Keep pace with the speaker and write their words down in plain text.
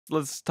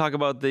let's talk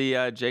about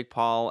the Jake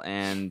Paul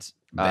and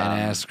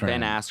Ben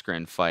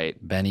Askren fight.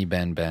 Ben.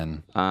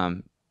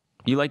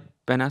 You like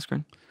Ben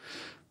Askren?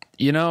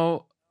 You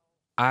know,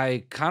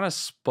 I kind of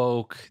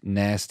spoke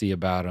nasty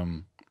about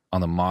him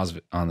on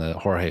the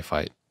Jorge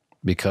fight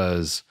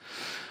because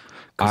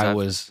I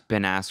was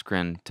Ben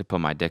Askren to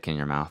put my dick in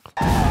your mouth.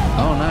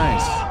 Oh,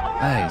 nice.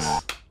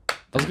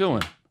 That was a good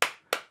one.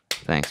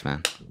 Thanks,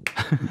 man.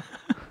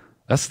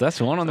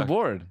 That's one on the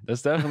board.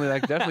 That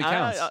definitely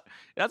counts.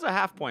 That's a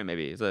half point,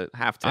 maybe. It's a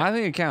half tip. I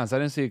think it counts. I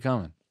didn't see it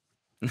coming.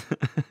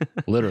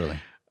 Literally.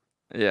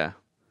 Yeah.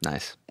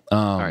 Nice.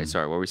 All right.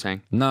 Sorry. What were we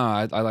saying? No,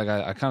 I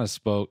kind of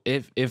spoke.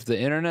 If the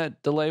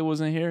internet delay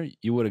wasn't here,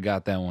 you would have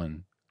got that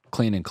one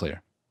clean and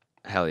clear.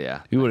 Hell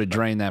yeah. You would have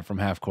drained that from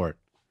half court.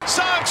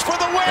 Sucks for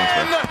the win.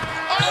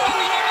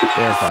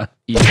 Oh,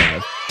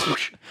 yeah.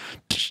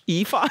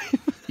 E5.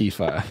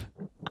 E5.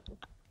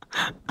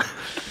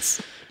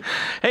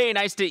 Hey,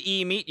 nice to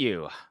meet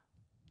you.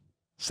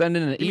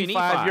 Sending an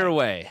E5 your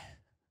way.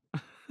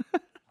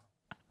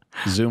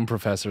 Zoom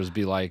professors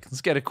be like,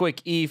 let's get a quick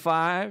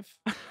E5.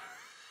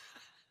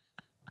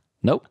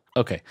 Nope.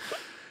 Okay.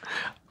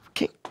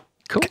 Okay.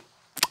 Cool. Okay.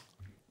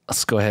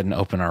 Let's go ahead and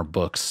open our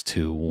books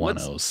to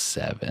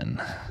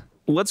 107.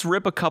 Let's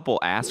rip a couple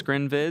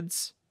Askren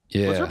vids.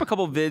 Yeah. Let's rip a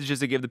couple vids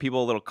just to give the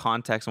people a little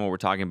context on what we're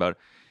talking about.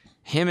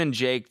 Him and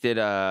Jake did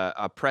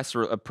a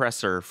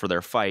presser for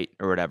their fight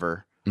or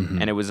whatever,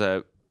 and it was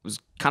kind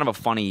of a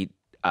funny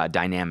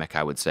dynamic,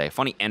 I would say,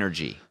 funny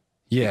energy.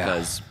 Yeah,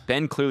 because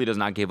Ben clearly does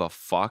not give a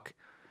fuck,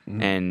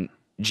 and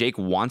Jake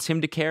wants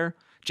him to care.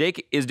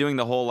 Jake is doing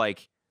the whole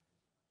like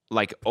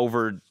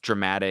over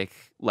dramatic,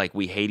 like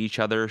we hate each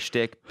other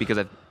shtick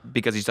because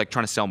he's like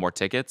trying to sell more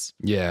tickets.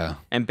 Yeah,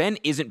 and Ben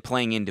isn't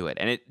playing into it,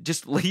 and it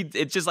just leads.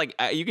 It's just like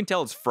you can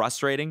tell it's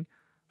frustrating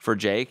for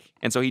Jake,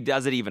 and so he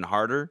does it even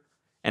harder.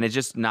 And it's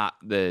just not,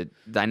 the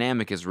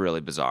dynamic is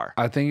really bizarre.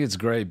 I think it's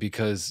great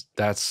because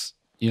that's,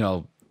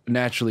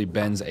 naturally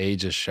Ben's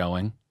age is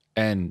showing.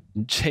 And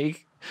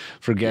Jake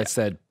forgets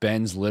that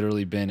Ben's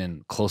literally been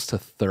in close to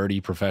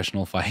 30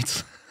 professional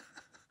fights.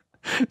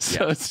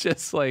 So it's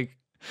just like,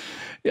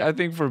 I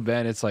think for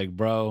Ben, it's like,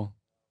 bro,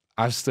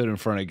 I've stood in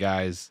front of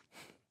guys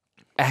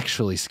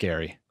actually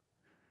scary.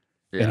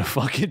 Yeah. And a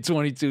fucking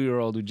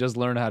 22-year-old who just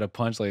learned how to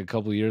punch like a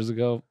couple of years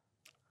ago,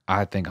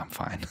 I think I'm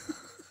fine.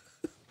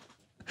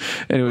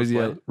 Anyways,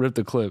 rip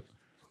the clip.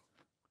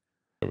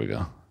 There we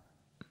go.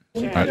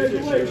 22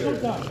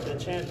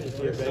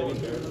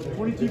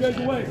 guys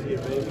away.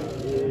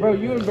 Bro,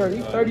 Ewenberg,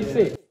 he's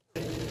 36.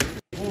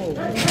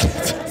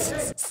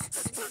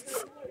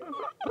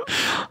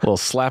 Little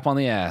slap on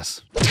the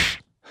ass.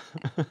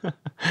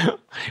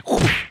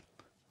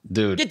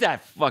 Dude. Get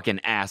that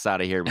fucking ass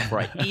out of here before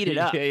I eat it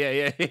up.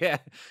 Yeah.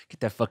 Get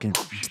that fucking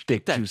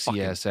thick,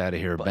 juicy ass out of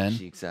here, Ben.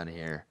 Cheeks out of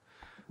here.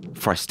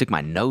 Before I stick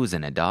my nose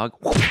in it, dog.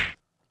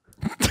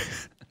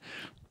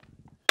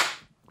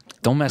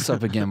 Don't mess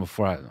up again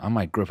before I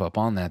might grip up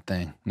on that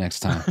thing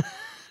next time,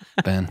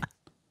 Ben.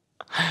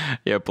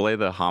 Yeah, play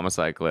the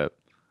homicide clip.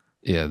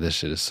 Yeah, this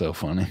shit is so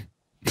funny.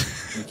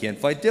 You can't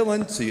fight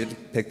Dylan, so you have to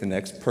pick the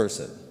next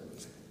person.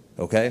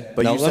 Okay?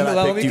 But now, you said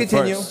let me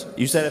continue. first.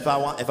 You said if I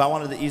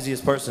wanted the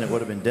easiest person, it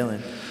would have been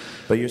Dylan.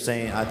 But you're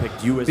saying I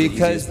picked you as the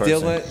easiest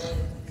person.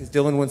 Because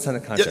Dylan wouldn't sign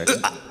a contract.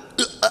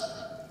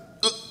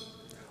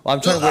 Well,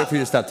 I'm trying to wait for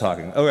you to stop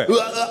talking. Okay.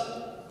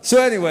 So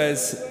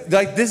anyways,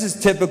 like this is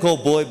typical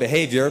bully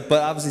behavior,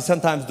 but obviously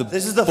sometimes the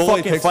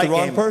bully picks the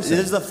wrong person.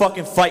 This is the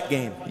fucking fight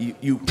game,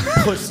 you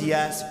pussy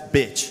ass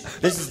bitch.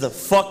 This is the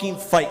fucking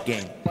fight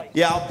game.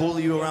 Yeah, I'll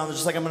bully you around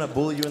just like I'm gonna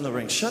bully you in the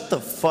ring. Shut the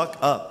fuck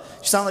up.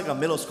 You sound like a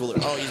middle schooler.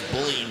 Oh, he's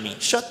bullying me.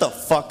 Shut the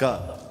fuck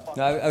up.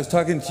 Now, I was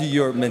talking to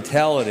your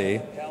mentality.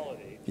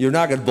 You're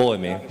not gonna bully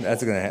me.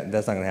 That's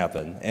not gonna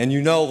happen. And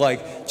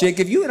like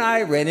Jake, if you and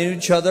I ran into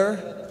each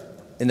other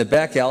in the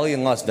back alley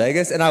in Las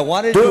Vegas, and I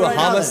wanted to do a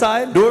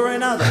homicide. Do it right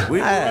now, then.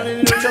 We're running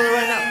into each other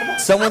right now.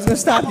 Someone's gonna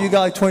stop you. You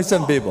got like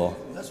 27 people.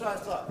 That's what I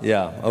thought.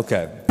 Yeah.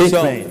 Okay. Big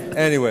so, pain.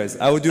 anyways,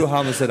 I would do a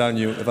homicide on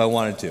you if I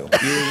wanted to.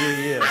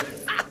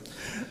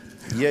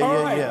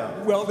 Yeah.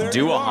 Well, there Do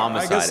you a are.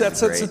 homicide. I guess that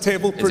sets the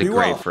table pretty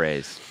well. It's a great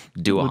phrase.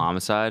 Do a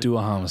homicide. Do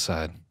a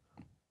homicide.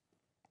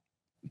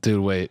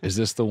 Dude, wait. Is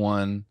this the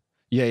one?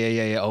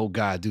 Yeah. Oh,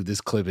 God, dude, this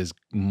clip is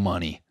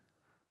money.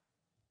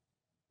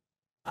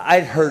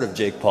 I'd heard of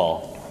Jake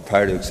Paul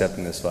prior to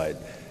accepting this fight,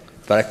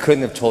 but I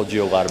couldn't have told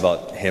you a lot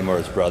about him or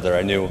his brother.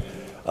 I knew,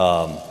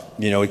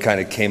 he kind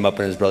of came up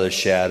in his brother's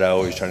shadow.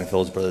 He was trying to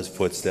fill his brother's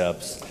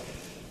footsteps.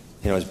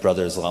 His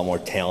brother is a lot more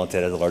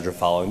talented, has a larger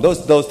following.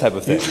 Those type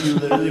of things. You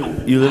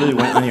literally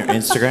went on your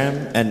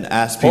Instagram and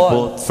asked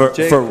people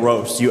for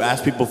roast. You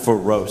asked people for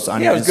roast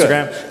on your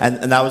Instagram,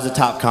 and that was the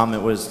top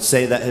comment was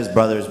say that his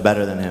brother is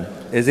better than him.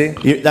 Is he?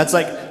 That's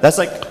like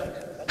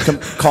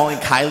calling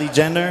Kylie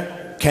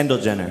Jenner Kendall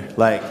Jenner.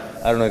 Like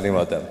I don't know anything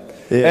about them.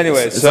 Yeah,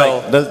 anyway,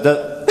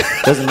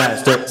 doesn't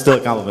matter. Still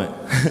a compliment.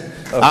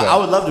 Okay. I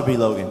would love to be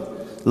Logan.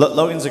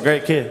 Logan's a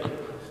great kid.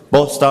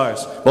 Both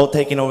stars. Both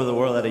taking over the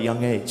world at a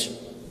young age.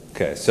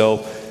 Okay, so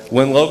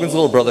when Logan's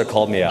little brother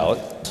called me out,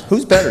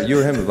 who's better, you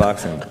or him in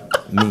boxing?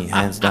 Me,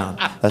 hands down.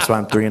 That's why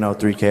I'm 3-0,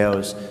 3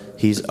 KOs.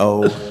 He's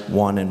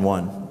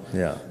 0-1-1.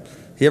 Yeah.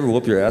 He ever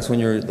whoop your ass when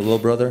you were the little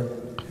brother?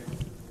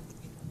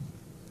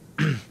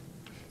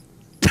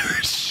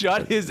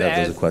 Shut his That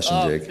ass was a question,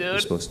 up, Jake. dude. You're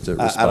supposed to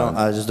respond.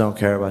 I just don't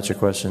care about your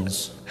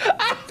questions.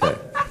 Okay.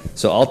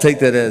 So I'll take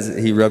that as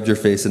he rubbed your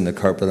face in the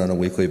carpet on a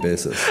weekly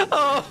basis.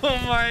 Oh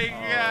my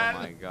god. Oh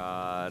my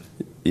god.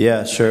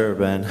 Yeah, sure,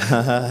 Ben.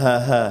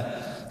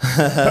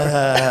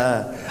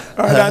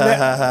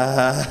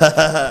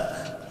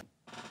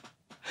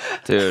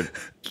 Dude.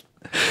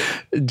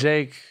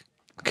 Jake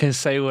can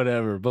say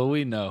whatever, but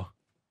we know.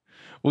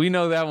 We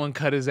know that one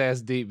cut his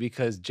ass deep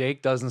because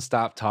Jake doesn't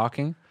stop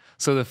talking.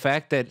 So the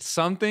fact that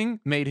something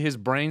made his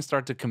brain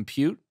start to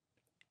compute,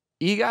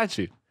 he got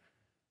you.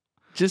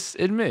 Just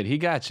admit, he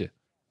got you.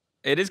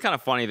 It is kind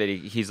of funny that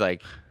he's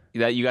like,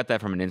 that you got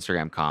that from an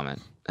Instagram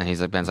comment. And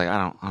he's like, Ben's like, I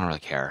don't really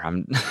care.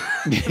 I'm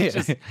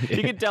just,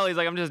 you can tell he's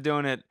like, I'm just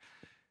doing it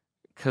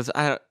because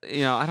I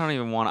don't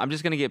even want. I'm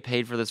just gonna get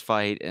paid for this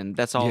fight, and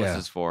that's all this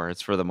is for.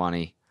 It's for the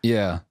money.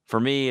 Yeah. For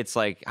me, it's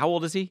like, how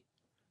old is he?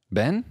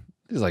 Ben?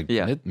 He's like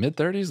mid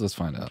 30s. Let's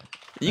find out.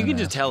 You can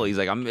just tell he's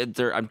like,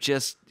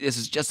 this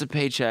is just a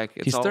paycheck.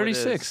 It's He's all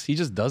 36. He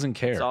just doesn't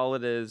care. That's all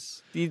it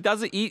is. He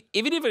doesn't.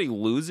 Even if he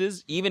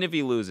loses,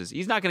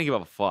 he's not gonna give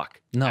a fuck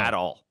at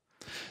all.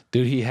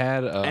 Dude, he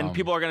had and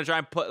people are gonna try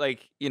and put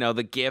like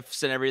the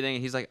gifts and everything.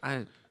 And he's like,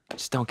 I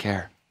just don't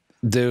care.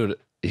 Dude,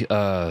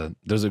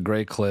 there's a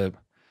great clip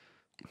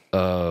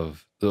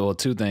of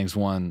two things.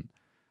 One,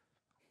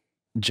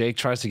 Jake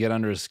tries to get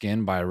under his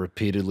skin by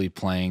repeatedly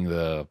playing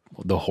the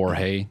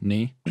Jorge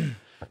knee.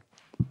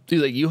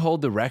 Dude, like, you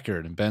hold the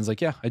record. And Ben's like,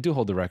 yeah, I do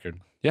hold the record.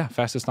 Yeah,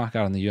 fastest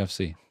knockout in the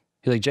UFC.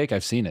 He's like, Jake,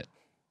 I've seen it.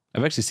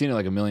 I've actually seen it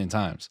like 1,000,000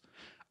 times.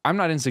 I'm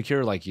not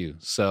insecure like you,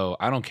 so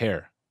I don't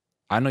care.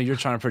 I know you're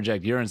trying to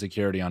project your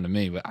insecurity onto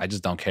me, but I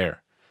just don't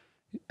care.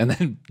 And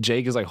then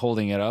Jake is like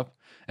holding it up,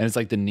 and it's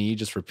like the knee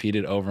just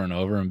repeated over and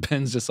over. And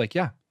Ben's just like,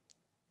 yeah,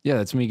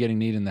 that's me getting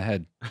kneed in the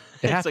head.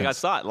 It happens. It's like, I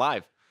saw it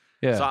live.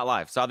 Yeah. Saw it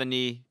live. Saw the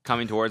knee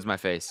coming towards my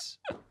face.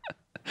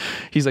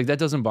 He's like, that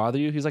doesn't bother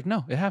you? He's like,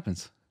 no, it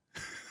happens.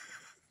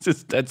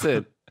 That's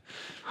it.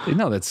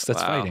 No, that's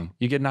fighting.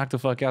 You get knocked the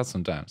fuck out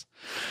sometimes.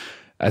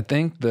 I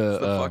think It's the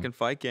fucking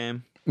fight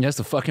game. Yeah, it's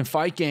the fucking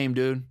fight game,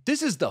 dude.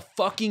 This is the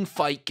fucking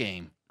fight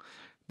game.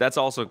 That's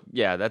also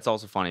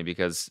funny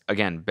because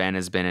again, Ben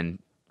has been in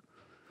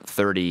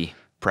 30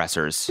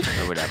 pressers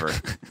or whatever.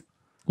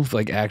 With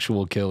like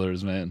actual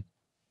killers, man.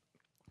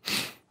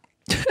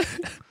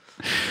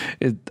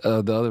 The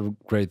other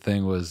great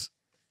thing was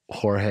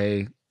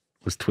Jorge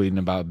was tweeting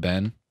about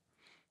Ben.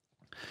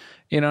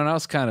 And I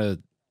was kind of,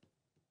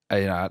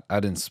 I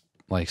didn't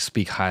like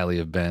speak highly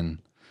of Ben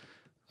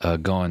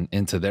going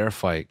into their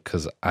fight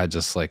because I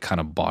just like kind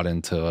of bought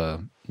into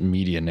a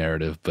media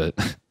narrative. But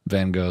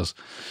Ben goes,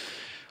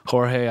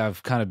 Jorge,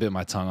 I've kind of bit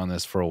my tongue on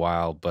this for a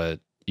while,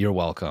 but you're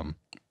welcome.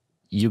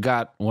 You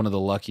got one of the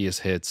luckiest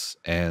hits,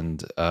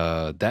 and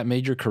that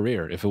made your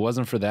career. If it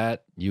wasn't for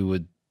that, you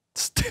would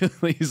still.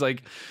 He's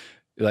like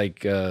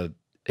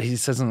he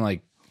says something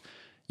like,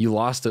 you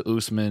lost to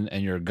Usman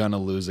and you're gonna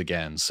lose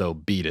again, so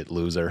beat it,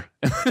 loser.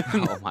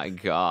 Oh my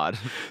God.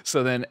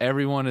 So then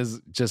everyone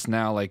is just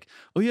now like,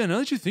 oh yeah, now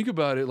that you think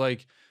about it,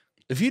 like,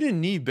 if he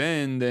didn't knee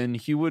Ben, then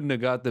he wouldn't have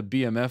got the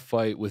BMF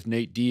fight with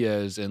Nate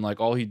Diaz, and like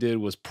all he did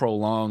was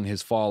prolong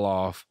his fall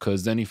off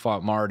because then he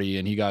fought Marty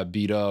and he got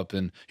beat up,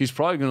 and he's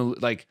probably gonna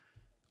like,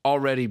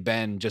 already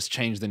Ben just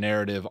changed the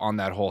narrative on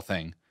that whole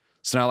thing.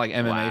 So now like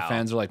MMA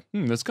fans are like,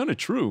 that's kind of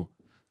true.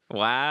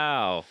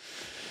 Wow.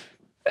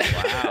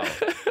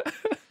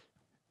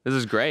 This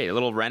is great. A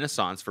little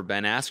renaissance for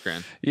Ben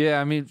Askren.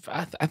 Yeah, I mean,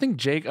 I think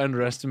Jake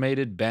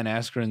underestimated Ben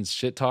Askren's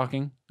shit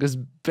talking because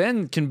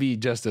Ben can be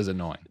just as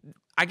annoying.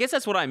 I guess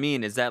that's what I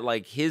mean, is that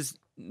like his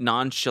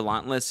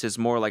nonchalantness is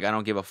more like I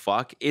don't give a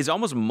fuck is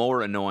almost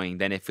more annoying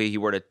than if he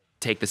were to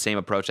take the same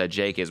approach that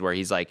Jake is, where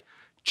he's like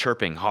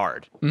chirping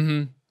hard.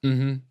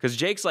 Because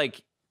Jake's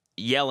like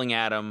yelling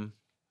at him,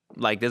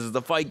 like, this is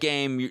the fight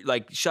game. You,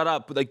 like, shut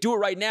up. Like, do it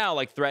right now.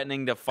 Like,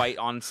 threatening to fight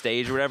on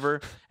stage or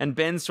whatever. And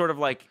Ben's sort of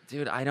like,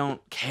 dude, I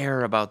don't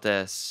care about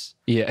this.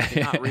 Yeah. It's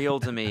not real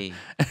to me.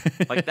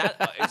 Like,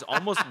 that is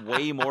almost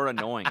way more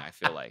annoying, I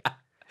feel like.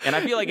 And I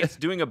feel like it's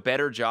doing a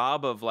better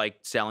job of, like,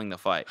 selling the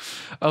fight.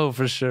 Oh,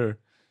 for sure.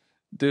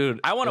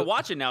 Dude. I want to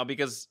watch it now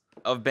because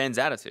of Ben's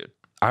attitude.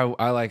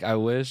 I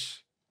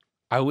wish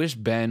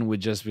Ben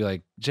would just be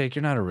like, Jake,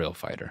 you're not a real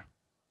fighter.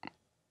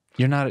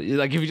 You're not,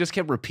 like, if you just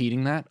kept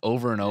repeating that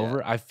over and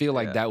over, I feel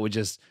like that would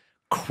just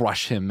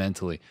crush him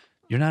mentally.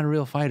 You're not a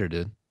real fighter,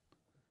 dude.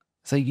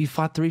 It's like, you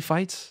fought 3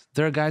 fights?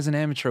 There are guys in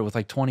amateur with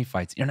like 20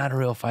 fights. You're not a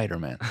real fighter,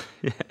 man.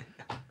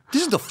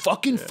 This is the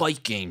fucking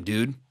fight game,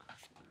 dude.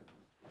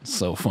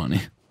 So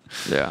funny.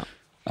 Yeah.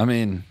 I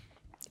mean,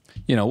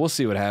 we'll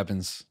see what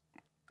happens.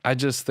 I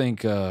just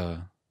think,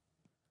 someone's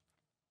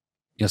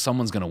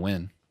going to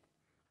win.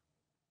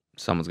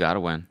 Someone's got to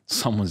win.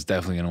 Someone's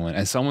definitely going to win.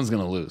 And someone's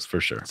going to lose, for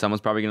sure.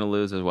 Someone's probably going to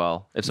lose as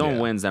well. If someone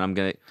wins, then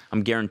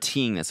I'm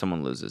guaranteeing that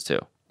someone loses too.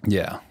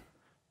 Yeah.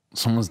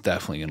 Someone's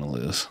definitely going to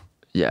lose.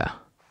 Yeah.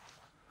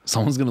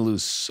 Someone's going to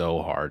lose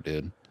so hard,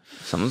 dude.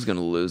 Someone's going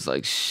to lose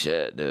like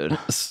shit, dude.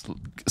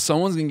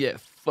 Someone's going to get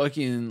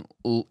fucking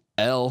L'd.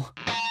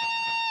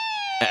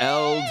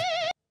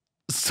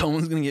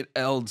 Someone's going to get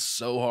L'd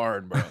so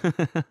hard, bro.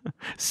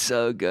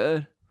 So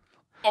good.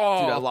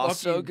 Oh, Dude, I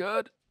lost so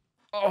good.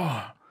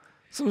 Oh,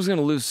 Someone's going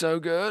to lose so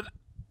good.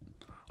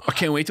 I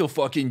can't wait till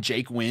fucking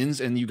Jake wins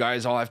and you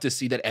guys all have to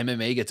see that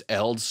MMA gets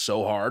L'd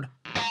so hard.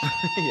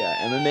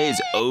 Yeah, MMA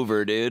is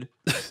over, dude.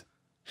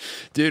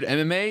 Dude,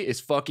 MMA is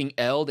fucking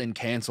L'd and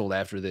canceled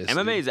after this.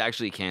 MMA is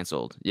actually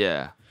canceled.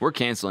 Yeah, we're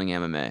canceling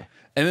MMA.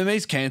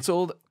 MMA's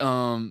canceled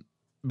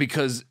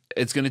because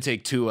it's going to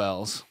take 2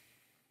 L's.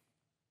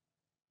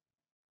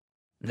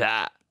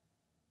 That.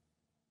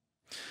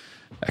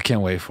 I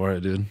can't wait for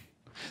it, dude.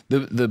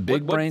 The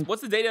big brain.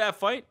 What's the date of that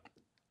fight?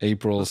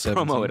 April 17th.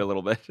 Promo it a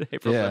little bit.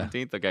 April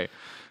 17th. Okay,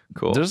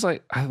 cool. There's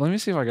like, let me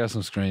see if I got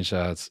some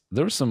screenshots.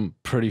 There were some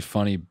pretty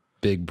funny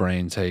big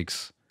brain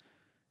takes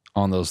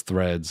on those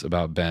threads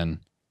about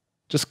Ben.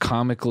 Just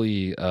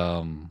comically,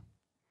 oh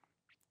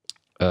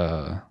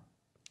yeah,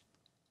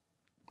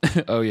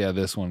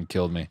 this one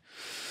killed me.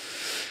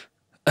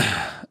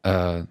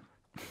 If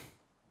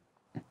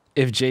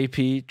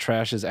JP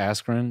trashes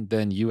Askren,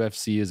 then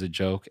UFC is a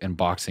joke and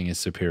boxing is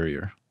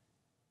superior.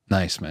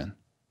 Nice, man.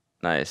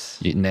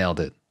 Nice. You nailed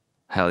it.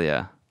 Hell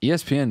yeah.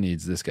 ESPN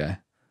needs this guy.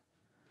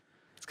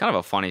 It's kind of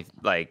a funny,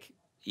 like,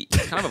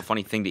 it's kind of a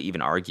funny thing to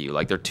even argue.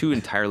 Like, they're two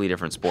entirely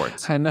different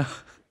sports. I know.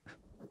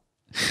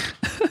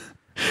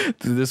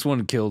 Dude, this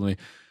one killed me.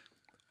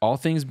 All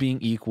things being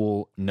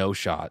equal, no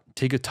shot.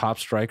 Take a top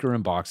striker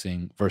in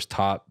boxing versus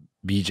top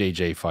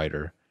BJJ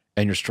fighter,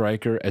 and your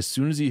striker, as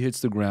soon as he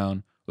hits the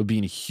ground, would be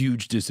in a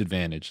huge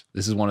disadvantage.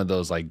 This is one of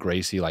those like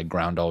Gracie, like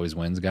ground always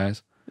wins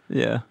guys.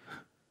 Yeah.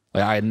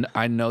 Like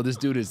I know this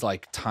dude is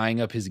like tying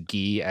up his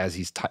gi as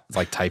he's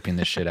like typing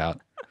this shit out.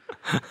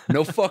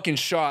 No fucking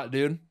shot,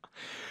 dude.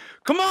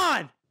 Come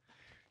on.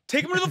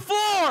 Take him to the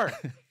floor.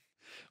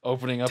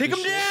 Opening up. Take him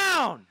shit.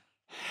 down.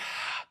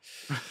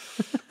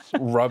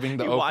 Rubbing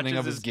the opening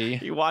of his gi.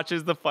 He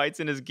watches the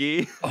fights in his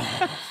gi.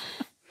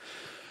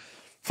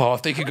 Oh,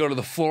 if they could go to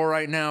the floor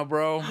right now,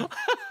 bro.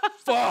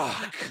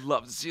 Fuck.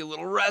 Love to see a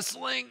little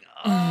wrestling.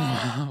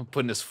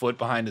 Putting his foot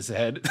behind his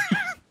head.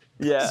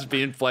 Yeah. Just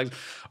being flexed.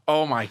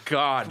 Oh my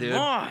God, dude.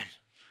 Come on.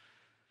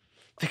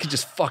 They could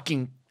just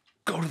fucking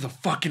go to the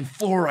fucking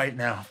floor right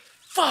now.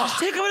 Fuck.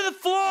 Take him to the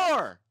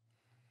floor.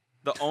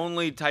 The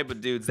only type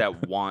of dudes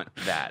that want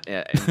that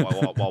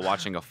while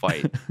watching a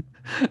fight.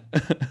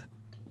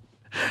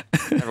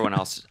 Everyone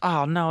else,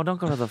 oh no, don't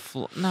go to the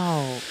floor.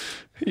 No.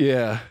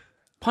 Yeah.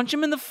 Punch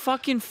him in the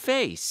fucking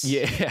face.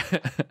 Yeah.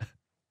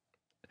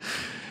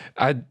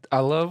 I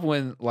love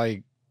when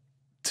like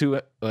in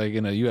a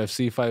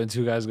UFC fight when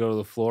 2 guys go to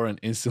the floor and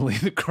instantly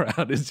the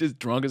crowd is just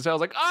drunk as hell.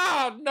 It's like,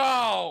 oh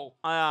no.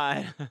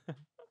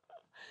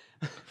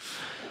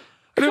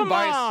 Come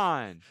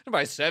on. I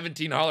buy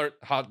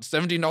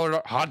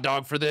 $17 hot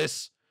dog for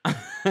this.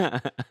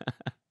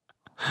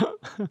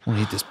 We'll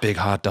eat this big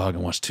hot dog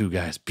and watch 2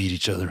 guys beat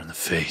each other in the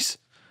face.